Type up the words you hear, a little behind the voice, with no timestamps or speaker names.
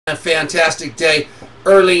A fantastic day.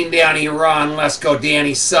 Erlene Downey, Ron Lesko,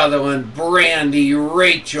 Danny Sutherland, Brandy,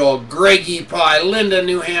 Rachel, Greggy Pie, Linda,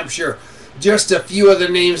 New Hampshire. Just a few of the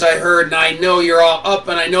names I heard, and I know you're all up,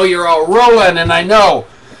 and I know you're all rolling, and I know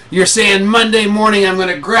you're saying Monday morning I'm going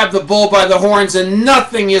to grab the bull by the horns and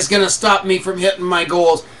nothing is going to stop me from hitting my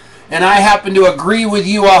goals. And I happen to agree with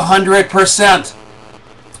you 100%.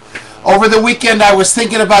 Over the weekend I was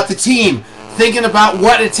thinking about the team. Thinking about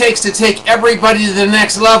what it takes to take everybody to the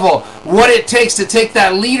next level. What it takes to take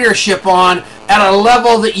that leadership on at a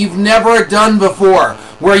level that you've never done before.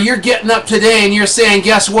 Where you're getting up today and you're saying,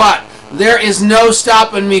 guess what? There is no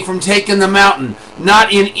stopping me from taking the mountain.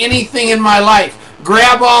 Not in anything in my life.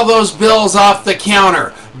 Grab all those bills off the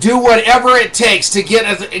counter. Do whatever it takes to get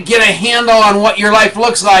a handle on what your life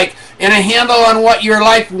looks like and a handle on what your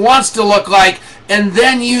life wants to look like, and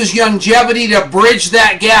then use longevity to bridge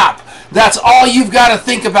that gap. That's all you've got to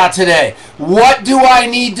think about today. What do I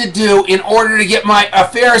need to do in order to get my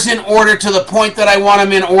affairs in order to the point that I want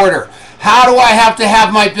them in order? How do I have to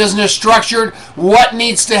have my business structured? What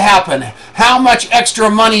needs to happen? How much extra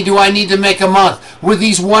money do I need to make a month with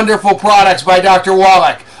these wonderful products by Dr.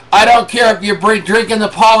 Wallach? I don't care if you're drinking the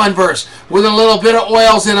pollen burst with a little bit of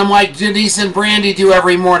oils in them like Denise and Brandy do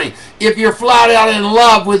every morning. If you're flat out in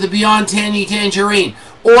love with the Beyond Tangy Tangerine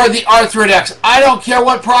or the Arthrodex, I don't care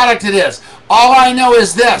what product it is. All I know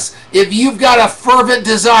is this: if you've got a fervent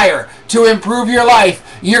desire to improve your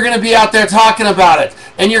life, you're going to be out there talking about it.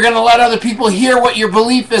 And you're going to let other people hear what your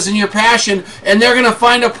belief is and your passion, and they're going to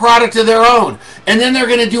find a product of their own. And then they're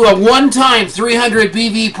going to do a one-time 300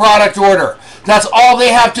 BV product order. That's all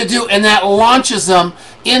they have to do, and that launches them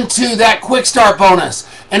into that quick start bonus.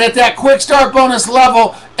 And at that quick start bonus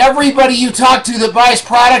level, everybody you talk to that buys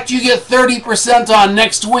product, you get 30% on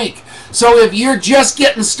next week. So if you're just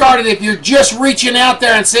getting started, if you're just reaching out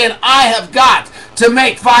there and saying, I have got to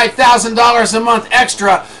make $5,000 a month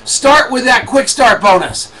extra, start with that quick start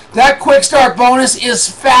bonus. That quick start bonus is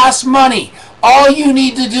fast money. All you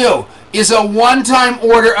need to do is a one-time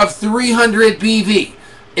order of 300 BV.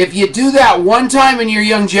 If you do that one time in your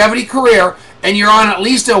longevity career and you're on at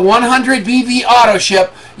least a 100 BV auto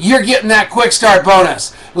ship, you're getting that quick start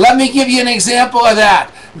bonus. Let me give you an example of that.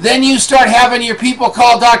 Then you start having your people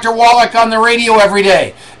call Dr. Wallach on the radio every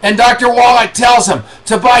day. And Dr. Wallach tells them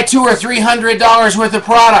to buy $200 or $300 worth of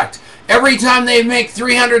product. Every time they make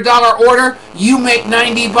 $300 order, you make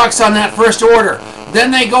 90 bucks on that first order.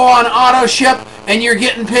 Then they go on auto ship and you're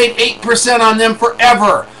getting paid 8% on them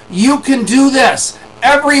forever. You can do this.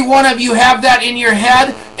 Every one of you have that in your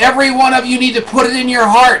head. Every one of you need to put it in your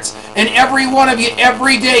hearts. And every one of you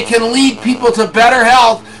every day can lead people to better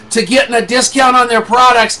health, to getting a discount on their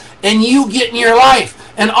products, and you getting your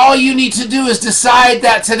life. And all you need to do is decide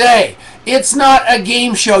that today. It's not a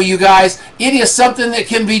game show, you guys. It is something that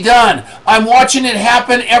can be done. I'm watching it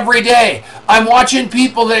happen every day. I'm watching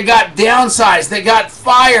people that got downsized, that got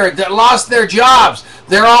fired, that lost their jobs.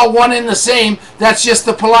 They're all one and the same. That's just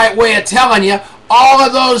the polite way of telling you. All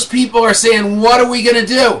of those people are saying, what are we going to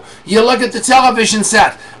do? You look at the television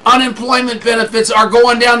set. Unemployment benefits are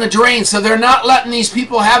going down the drain, so they're not letting these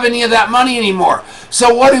people have any of that money anymore.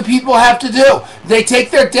 So what do people have to do? They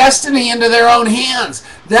take their destiny into their own hands.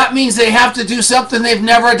 That means they have to do something they've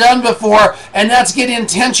never done before, and that's get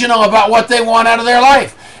intentional about what they want out of their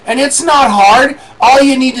life. And it's not hard. All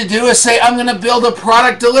you need to do is say, I'm going to build a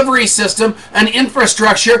product delivery system, an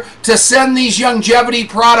infrastructure to send these longevity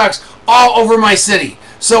products all over my city.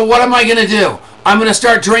 So what am I going to do? I'm going to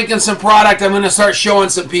start drinking some product. I'm going to start showing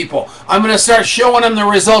some people. I'm going to start showing them the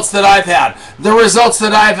results that I've had, the results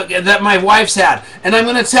that my wife's had, and I'm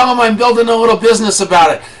going to tell them I'm building a little business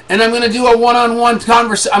about it. And I'm going to do a one-on-one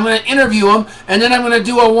conversation. I'm going to interview them, and then I'm going to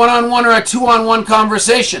do a one-on-one or a two-on-one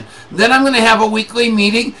conversation. Then I'm going to have a weekly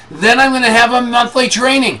meeting. Then I'm going to have a monthly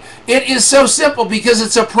training. It is so simple because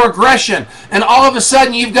it's a progression, and all of a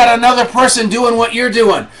sudden you've got another person doing what you're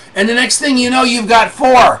doing, and the next thing you know, you've got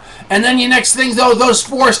four. And then your next thing, though, those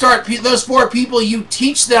four people, you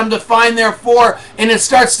teach them to find their four, and it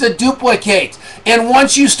starts to duplicate. And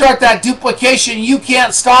once you start that duplication, you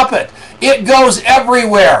can't stop it. It goes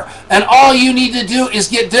everywhere. And all you need to do is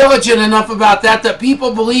get diligent enough about that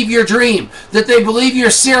people believe your dream, that they believe you're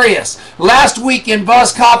serious. Last week in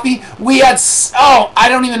Buzz Coffee, we had, I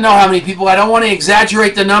don't even know how many people. I don't want to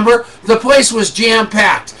exaggerate the number. The place was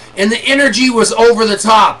jam-packed. And the energy was over the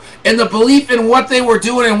top. and the belief in what they were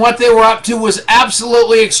doing and what they were up to was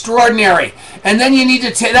absolutely extraordinary. And then you need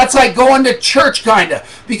to take, that's like going to church kind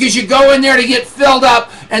of, because you go in there to get filled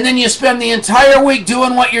up, and then you spend the entire week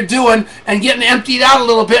doing what you're doing and getting emptied out a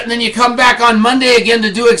little bit, and then you come back on Monday again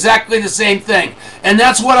to do exactly the same thing. And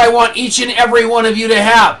that's what I want each and every one of you to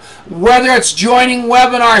have. Whether it's joining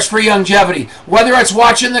webinars for longevity, whether it's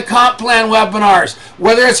watching the comp plan webinars,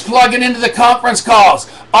 whether it's plugging into the conference calls,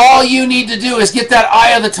 all you need to do is get that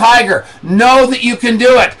eye of the tiger. Know that you can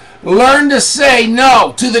do it. Learn to say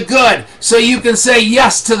no to the good so you can say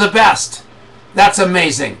yes to the best. That's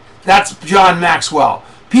amazing. That's John Maxwell.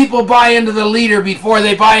 People buy into the leader before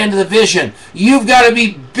they buy into the vision. You've got to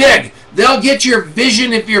be big. They'll get your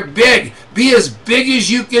vision if you're big. Be as big as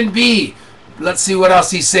you can be. Let's see what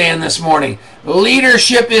else he's saying this morning.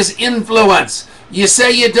 Leadership is influence. You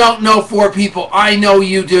say you don't know 4 people. I know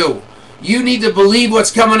you do. You need to believe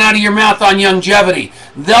what's coming out of your mouth on longevity.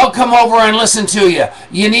 They'll come over and listen to you.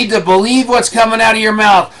 You need to believe what's coming out of your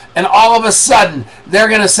mouth, and all of a sudden, they're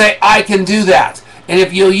going to say, I can do that. And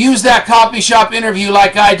if you'll use that coffee shop interview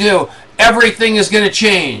like I do, everything is going to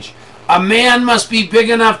change. A man must be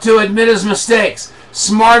big enough to admit his mistakes,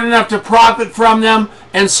 smart enough to profit from them,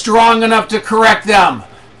 and strong enough to correct them.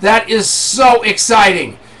 That is so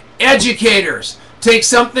exciting. Educators, take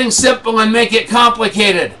something simple and make it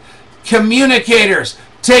complicated. Communicators,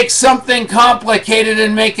 take something complicated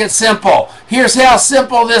and make it simple. Here's how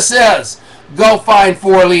simple this is. Go find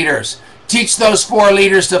 4 leaders. Teach those 4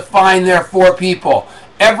 leaders to find their 4 people.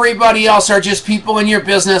 Everybody else are just people in your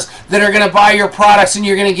business that are going to buy your products and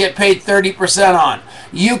you're going to get paid 30% on.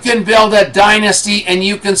 You can build a dynasty and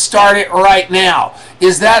you can start it right now.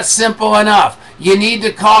 Is that simple enough? You need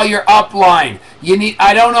to call your upline.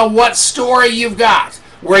 I don't know what story you've got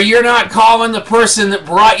where you're not calling the person that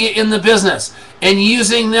brought you in the business and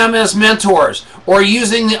using them as mentors, or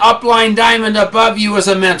using the upline diamond above you as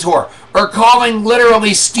a mentor, or calling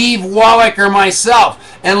literally Steve Wallach or myself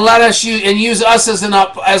and use us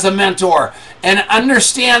as a mentor. And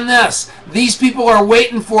understand this, these people are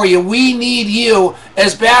waiting for you. We need you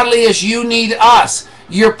as badly as you need us.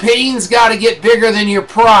 Your pain's got to get bigger than your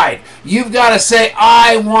pride. You've got to say,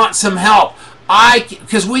 I want some help.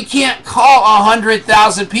 Because we can't call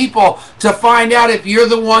 100,000 people to find out if you're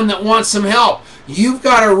the one that wants some help. You've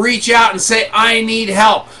got to reach out and say, I need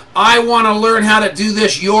help. I want to learn how to do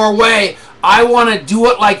this your way. I want to do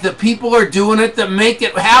it like the people are doing it that make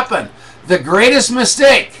it happen. The greatest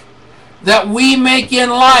mistake that we make in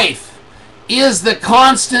life is the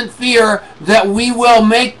constant fear that we will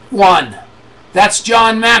make one. That's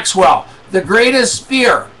John Maxwell. The greatest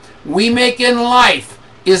fear we make in life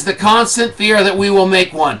is the constant fear that we will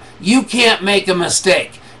make one. You can't make a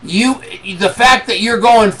mistake. The fact that you're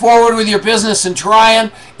going forward with your business and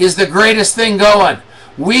trying is the greatest thing going.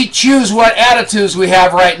 We choose what attitudes we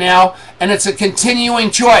have right now, and it's a continuing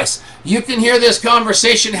choice. You can hear this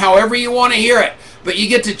conversation however you want to hear it, but you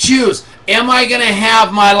get to choose. Am I going to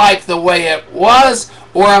have my life the way it was,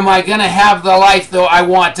 or am I going to have the life that I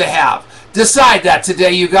want to have? Decide that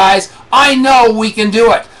today, you guys. I know we can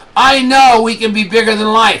do it. I know we can be bigger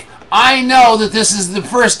than life. I know that this is the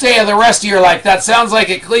first day of the rest of your life. That sounds like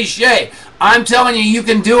a cliche. I'm telling you, you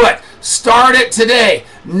can do it. Start it today.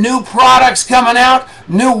 New products coming out,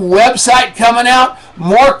 new website coming out,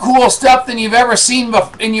 more cool stuff than you've ever seen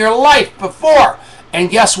in your life before. And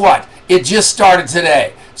guess what? It just started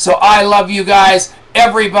today. So I love you guys.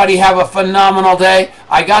 Everybody have a phenomenal day.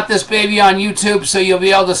 I got this baby on YouTube, so you'll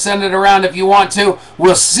be able to send it around if you want to.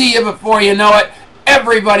 We'll see you before you know it.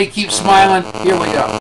 Everybody keep smiling. Here we go.